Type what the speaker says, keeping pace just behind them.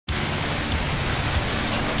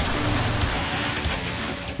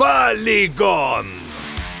«Полигон».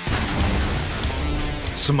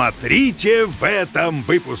 Смотрите в этом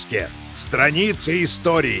выпуске. Страницы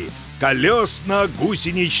истории.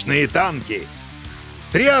 Колёсно-гусеничные танки.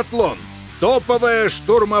 Триатлон. Топовая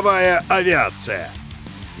штурмовая авиация.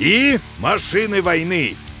 И машины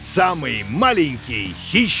войны. Самый маленький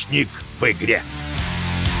хищник в игре.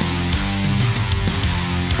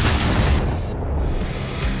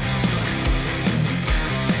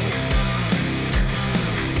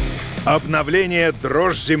 Обновление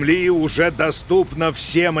 «Дрожь земли» уже доступно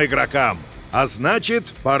всем игрокам, а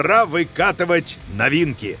значит, пора выкатывать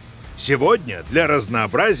новинки. Сегодня для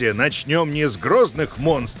разнообразия начнем не с грозных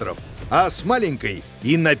монстров, а с маленькой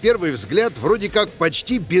и, на первый взгляд, вроде как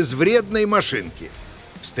почти безвредной машинки.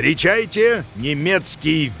 Встречайте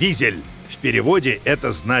немецкий визель. В переводе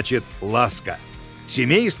это значит «ласка».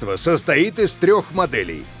 Семейство состоит из 3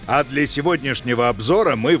 моделей, а для сегодняшнего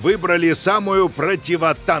обзора мы выбрали самую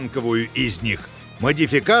противотанковую из них –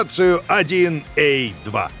 модификацию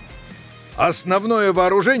 1А2. Основное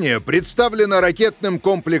вооружение представлено ракетным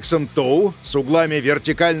комплексом ТОУ с углами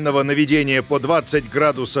вертикального наведения по 20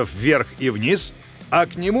 градусов вверх и вниз, а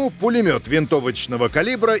к нему пулемет винтовочного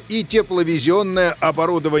калибра и тепловизионное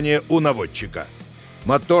оборудование у наводчика.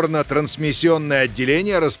 Моторно-трансмиссионное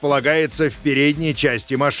отделение располагается в передней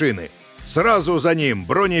части машины. Сразу за ним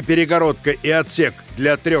бронеперегородка и отсек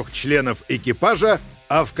для 3 членов экипажа,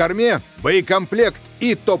 а в корме боекомплект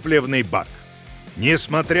и топливный бак.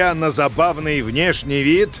 Несмотря на забавный внешний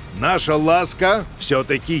вид, наша «Ласка»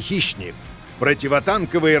 все-таки хищник.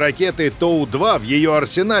 Противотанковые ракеты ТОУ-2 в ее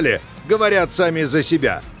арсенале говорят сами за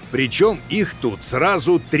себя, причем их тут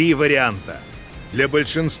сразу 3 варианта. Для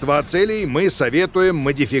большинства целей мы советуем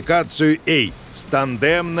модификацию A с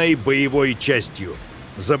тандемной боевой частью.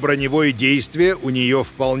 За броневое действие у нее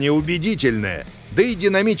вполне убедительное, да и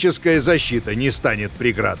динамическая защита не станет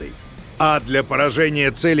преградой. А для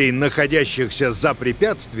поражения целей, находящихся за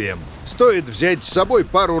препятствием, стоит взять с собой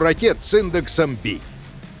пару ракет с индексом B.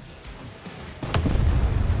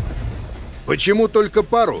 Почему только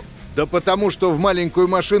пару? Да потому что в маленькую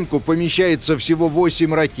машинку помещается всего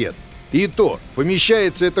 8 ракет. И то,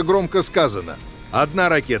 помещается это громко сказано. 1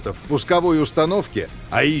 ракета в пусковой установке,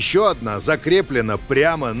 а еще 1 закреплена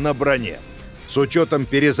прямо на броне. С учетом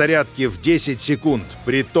перезарядки в 10 секунд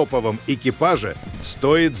при топовом экипаже,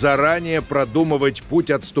 стоит заранее продумывать путь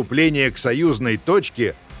отступления к союзной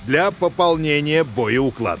точке для пополнения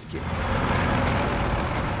боеукладки.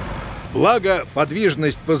 Благо,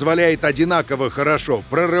 подвижность позволяет одинаково хорошо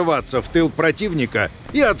прорываться в тыл противника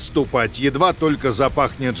и отступать, едва только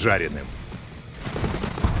запахнет жареным.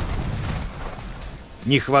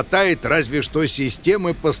 Не хватает разве что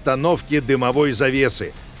системы постановки дымовой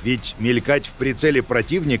завесы, ведь мелькать в прицеле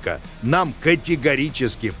противника нам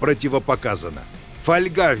категорически противопоказано.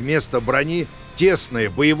 Фольга вместо брони, тесное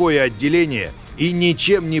боевое отделение и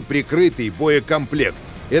ничем не прикрытый боекомплект.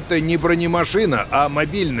 Это не бронемашина, а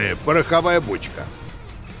мобильная пороховая бочка.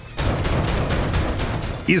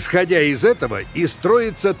 Исходя из этого и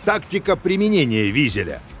строится тактика применения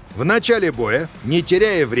визеля. В начале боя, не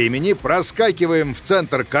теряя времени, проскакиваем в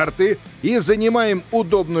центр карты и занимаем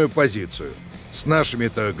удобную позицию. С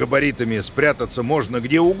нашими-то габаритами спрятаться можно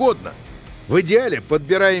где угодно. В идеале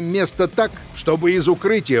подбираем место так, чтобы из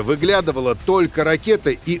укрытия выглядывала только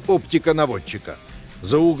ракета и оптика наводчика.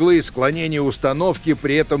 За углы склонения установки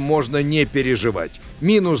при этом можно не переживать.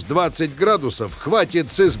 Минус 20 градусов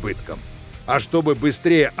хватит с избытком. А чтобы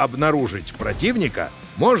быстрее обнаружить противника,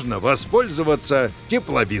 можно воспользоваться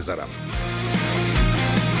тепловизором.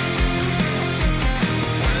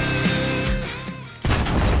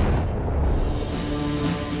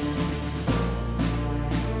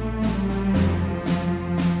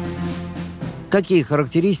 Какие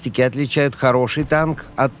характеристики отличают хороший танк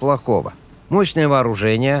от плохого? Мощное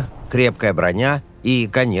вооружение, крепкая броня и,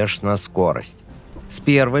 конечно, скорость. С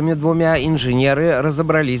первыми 2 инженеры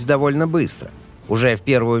разобрались довольно быстро. Уже в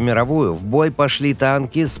Первую мировую в бой пошли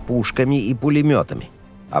танки с пушками и пулеметами.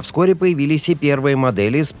 А вскоре появились и первые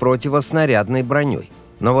модели с противоснарядной броней.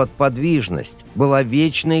 Но вот подвижность была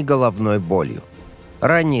вечной головной болью.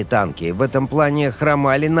 Ранние танки в этом плане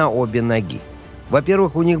хромали на обе ноги.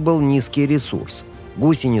 Во-первых, у них был низкий ресурс.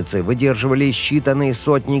 Гусеницы выдерживали считанные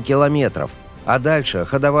сотни километров, а дальше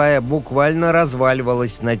ходовая буквально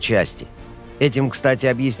разваливалась на части. Этим, кстати,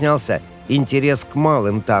 объяснялся интерес к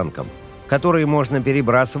малым танкам, которые можно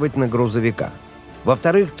перебрасывать на грузовиках.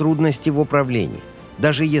 Во-вторых, трудности в управлении.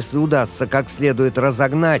 Даже если удастся как следует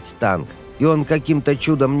разогнать танк, и он каким-то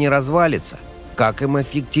чудом не развалится, как им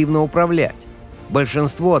эффективно управлять?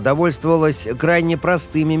 Большинство довольствовалось крайне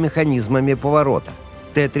простыми механизмами поворота.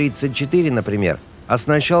 Т-34, например,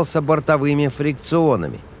 оснащался бортовыми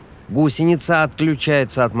фрикционами. Гусеница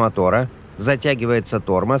отключается от мотора, затягивается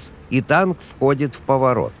тормоз, и танк входит в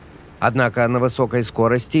поворот. Однако на высокой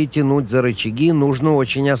скорости тянуть за рычаги нужно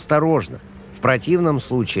очень осторожно. В противном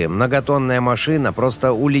случае многотонная машина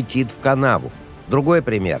просто улетит в канаву. Другой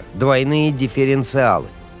пример – двойные дифференциалы.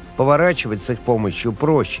 Поворачивать с их помощью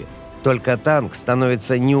проще, только танк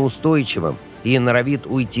становится неустойчивым и норовит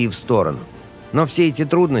уйти в сторону. Но все эти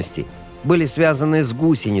трудности были связаны с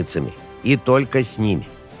гусеницами, и только с ними.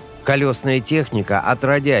 Колесная техника,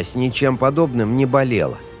 отродясь, ничем подобным не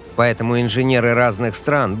болела. Поэтому инженеры разных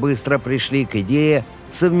стран быстро пришли к идее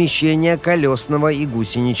совмещения колесного и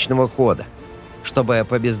гусеничного хода. Чтобы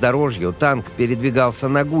по бездорожью танк передвигался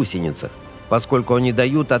на гусеницах, поскольку они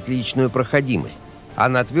дают отличную проходимость, а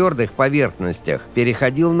на твердых поверхностях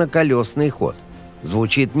переходил на колесный ход.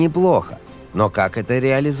 Звучит неплохо, но как это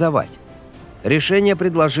реализовать? Решение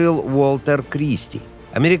предложил Уолтер Кристи,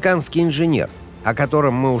 американский инженер, о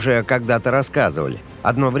котором мы уже когда-то рассказывали.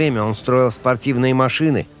 Одно время он строил спортивные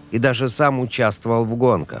машины и даже сам участвовал в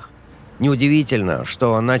гонках. Неудивительно,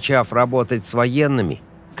 что, начав работать с военными,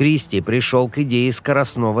 Кристи пришел к идее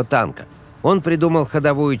скоростного танка. Он придумал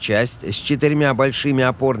ходовую часть с 4 большими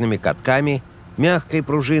опорными катками, мягкой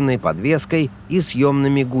пружинной подвеской и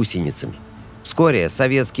съемными гусеницами. Вскоре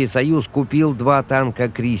Советский Союз купил 2 танка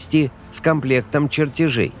Кристи с комплектом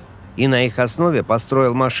чертежей и на их основе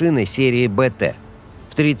построил машины серии БТ.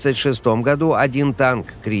 В 1936 году 1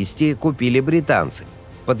 танк Кристи купили британцы.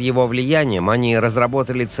 Под его влиянием они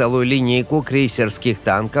разработали целую линейку крейсерских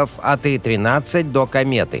танков от И-13 до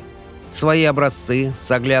 «Кометы». Свои образцы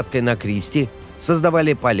с оглядкой на Кристи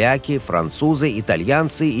создавали поляки, французы,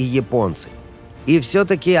 итальянцы и японцы. И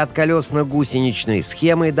все-таки от колесно-гусеничной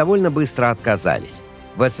схемы довольно быстро отказались.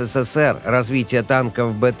 В СССР развитие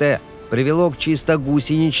танков БТ привело к чисто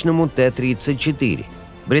гусеничному Т-34.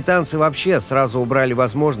 Британцы вообще сразу убрали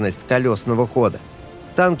возможность колесного хода.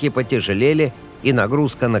 Танки потяжелели, и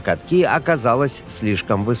нагрузка на катки оказалась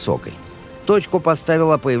слишком высокой. Точку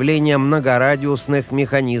поставило появление многорадиусных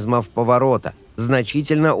механизмов поворота,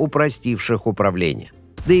 значительно упростивших управление.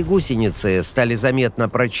 Да и гусеницы стали заметно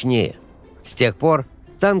прочнее. С тех пор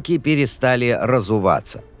танки перестали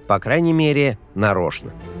разуваться, по крайней мере,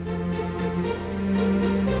 нарочно.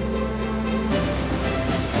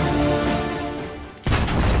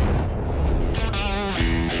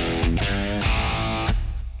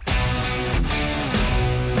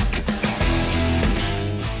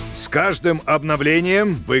 С каждым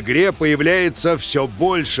обновлением в игре появляется все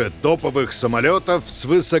больше топовых самолетов с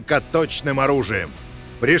высокоточным оружием.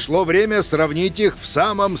 Пришло время сравнить их в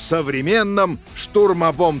самом современном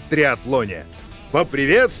штурмовом триатлоне.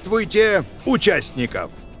 Поприветствуйте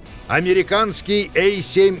участников! Американский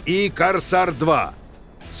A-7E Корсар-2,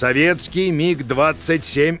 советский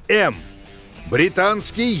МиГ-27М,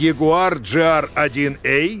 британский Jaguar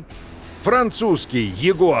GR-1A, французский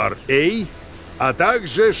Jaguar A, а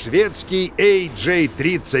также шведский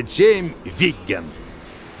AJ-37 Viggen.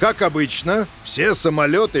 Как обычно, все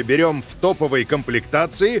самолеты берем в топовой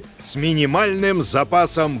комплектации с минимальным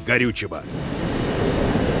запасом горючего.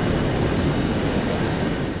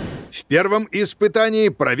 В первом испытании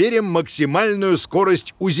проверим максимальную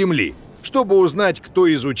скорость у земли, чтобы узнать, кто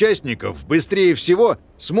из участников быстрее всего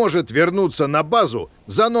сможет вернуться на базу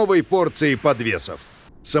за новой порцией подвесов.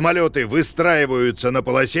 Самолеты выстраиваются на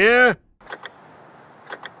полосе.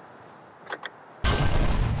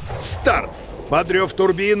 Старт! Под рев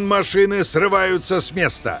турбин машины срываются с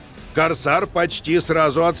места. Корсар почти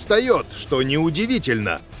сразу отстает, что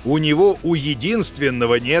неудивительно. У него у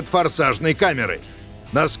единственного нет форсажной камеры.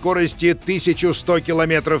 На скорости 1100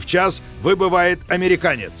 км в час выбывает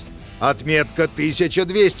американец. Отметка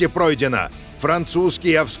 1200 пройдена.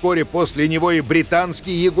 Французские, а вскоре после него и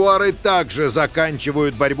британские ягуары также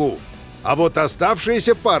заканчивают борьбу. А вот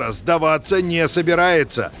оставшаяся пара сдаваться не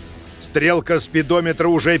собирается. Стрелка спидометра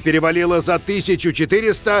уже перевалила за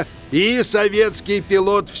 1400, и советский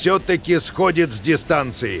пилот все-таки сходит с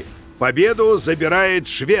дистанции. Победу забирает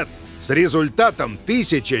швед с результатом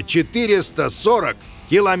 1440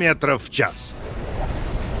 километров в час.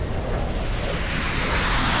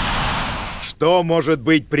 Что может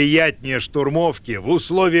быть приятнее штурмовки в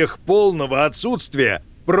условиях полного отсутствия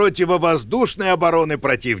противовоздушной обороны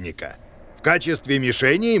противника? В качестве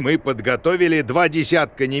мишеней мы подготовили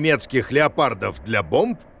 20 немецких леопардов для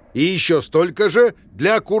бомб и еще столько же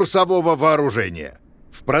для курсового вооружения.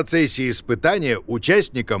 В процессе испытания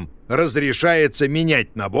участникам разрешается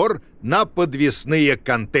менять набор на подвесные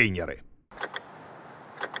контейнеры.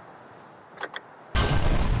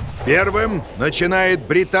 Первым начинает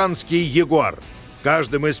британский Ягуар.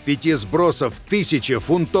 каждом из 5 сбросов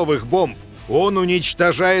 1000-фунтовых бомб он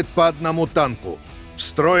уничтожает по одному танку.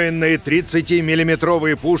 Встроенные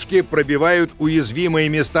 30-миллиметровые пушки пробивают уязвимые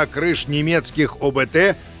места крыш немецких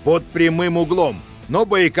ОБТ под прямым углом, но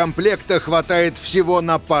боекомплекта хватает всего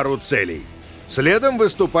на пару целей. Следом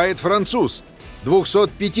выступает француз.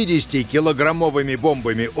 250-килограммовыми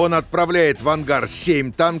бомбами он отправляет в ангар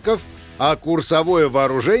 7 танков, а курсовое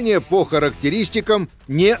вооружение по характеристикам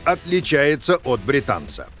не отличается от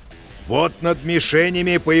британца. Вот над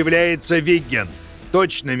мишенями появляется Вигген.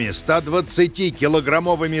 Точными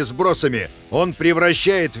 120-килограммовыми сбросами он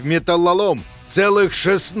превращает в металлолом целых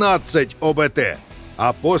 16 ОБТ,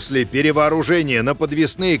 а после перевооружения на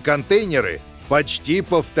подвесные контейнеры почти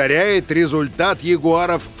повторяет результат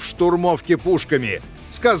ягуаров в штурмовке пушками.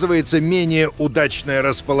 Сказывается менее удачное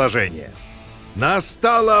расположение.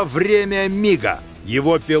 Настало время мига.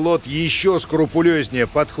 Его пилот еще скрупулезнее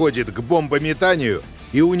подходит к бомбометанию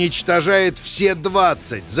и уничтожает все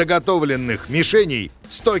 20 заготовленных мишеней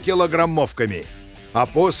 100-килограммовками. А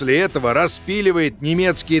после этого распиливает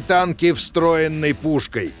немецкие танки встроенной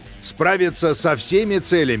пушкой. Справиться со всеми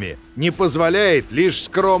целями не позволяет лишь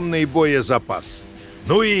скромный боезапас.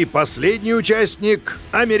 Ну и последний участник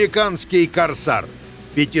 – американский «Корсар».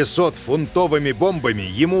 500-фунтовыми бомбами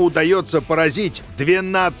ему удается поразить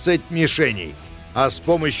 12 мишеней. А с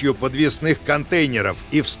помощью подвесных контейнеров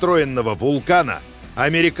и встроенного вулкана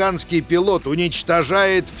американский пилот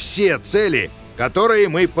уничтожает все цели, которые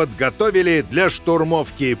мы подготовили для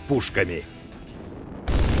штурмовки пушками.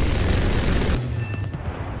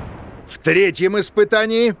 В третьем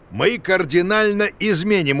испытании мы кардинально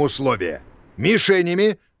изменим условия.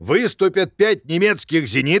 Мишенями выступят 5 немецких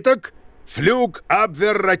зениток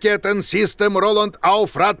Flugabwehrraketensystem Roland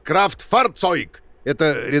auf Radkraftfahrzeug.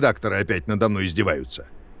 Это редакторы опять надо мной издеваются.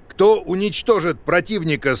 Кто уничтожит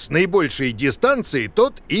противника с наибольшей дистанции,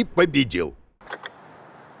 тот и победил.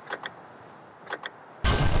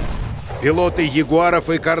 Пилоты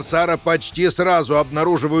 «Ягуаров» и «Корсара» почти сразу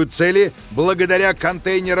обнаруживают цели благодаря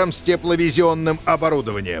контейнерам с тепловизионным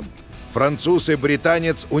оборудованием. Француз и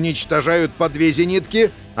британец уничтожают по 2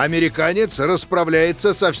 зенитки, американец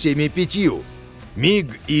расправляется со всеми 5.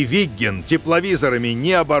 МиГ и Вигген тепловизорами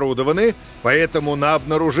не оборудованы, поэтому на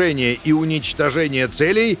обнаружение и уничтожение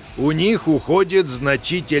целей у них уходит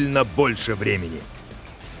значительно больше времени.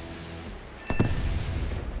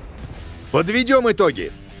 Подведем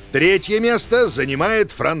итоги. 3-е место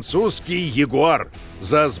занимает французский «Ягуар»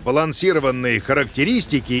 за сбалансированные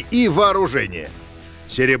характеристики и вооружение.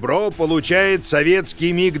 Серебро получает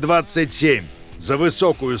советский МиГ-27 за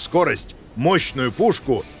высокую скорость, мощную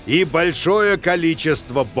пушку и большое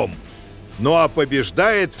количество бомб. Ну а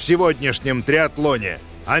побеждает в сегодняшнем триатлоне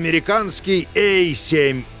американский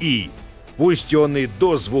A7E. Пусть он и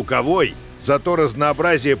дозвуковой, зато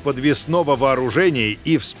разнообразие подвесного вооружения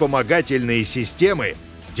и вспомогательные системы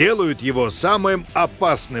делают его самым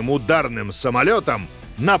опасным ударным самолетом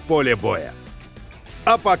на поле боя.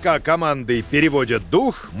 А пока команды переводят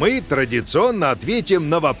дух, мы традиционно ответим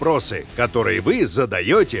на вопросы, которые вы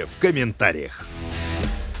задаете в комментариях.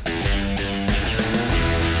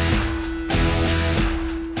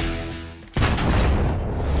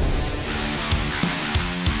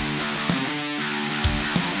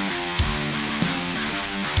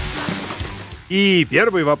 И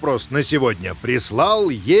первый вопрос на сегодня прислал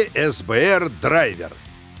ЕСБР Драйвер.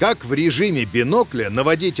 Как в режиме бинокля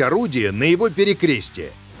наводить орудие на его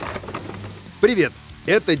перекрестие? Привет!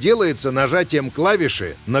 Это делается нажатием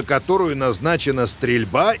клавиши, на которую назначена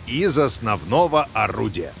стрельба из основного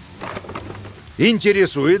орудия.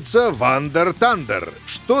 Интересуется Вандер Тандер.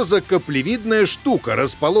 Что за каплевидная штука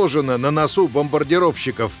расположена на носу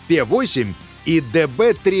бомбардировщиков П-8 и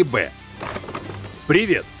ДБ-3Б?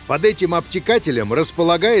 Привет! Под этим обтекателем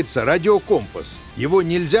располагается радиокомпас. Его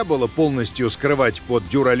нельзя было полностью скрывать под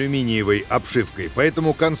дюралюминиевой обшивкой,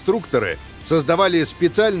 поэтому конструкторы создавали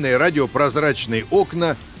специальные радиопрозрачные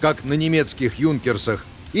окна, как на немецких юнкерсах,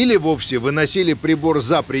 или вовсе выносили прибор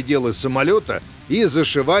за пределы самолета и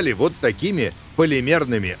зашивали вот такими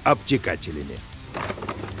полимерными обтекателями.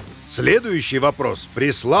 Следующий вопрос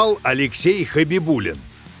прислал Алексей Хабибулин.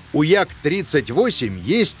 У Як-38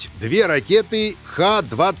 есть 2 ракеты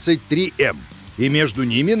Х-23М, и между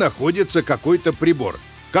ними находится какой-то прибор.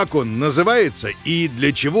 Как он называется и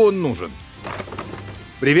для чего он нужен?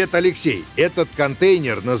 Привет, Алексей. Этот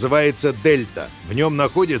контейнер называется «Дельта». В нем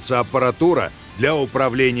находится аппаратура для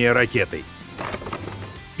управления ракетой.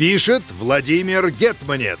 Пишет Владимир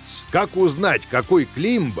Гетманец. Как узнать, какой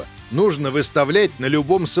климб нужно выставлять на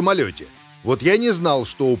любом самолете? Вот я не знал,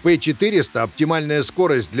 что у П-400 оптимальная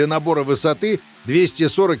скорость для набора высоты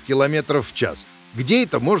 240 км в час. Где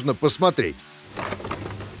это можно посмотреть?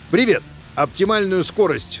 Привет! Оптимальную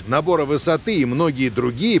скорость, набора высоты и многие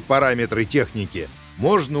другие параметры техники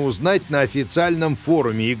можно узнать на официальном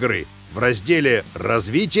форуме игры в разделе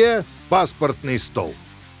 «Развитие. Паспортный стол».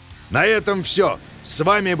 На этом все. С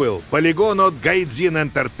вами был Полигон от Гайдзин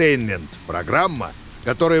Entertainment. Программа,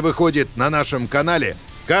 которая выходит на нашем канале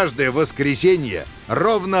каждое воскресенье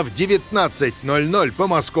ровно в 19:00 по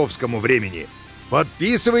московскому времени.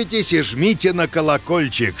 Подписывайтесь и жмите на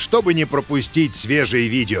колокольчик, чтобы не пропустить свежие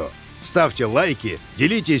видео. Ставьте лайки,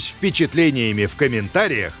 делитесь впечатлениями в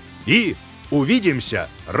комментариях и увидимся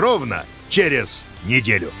ровно через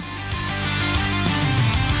неделю.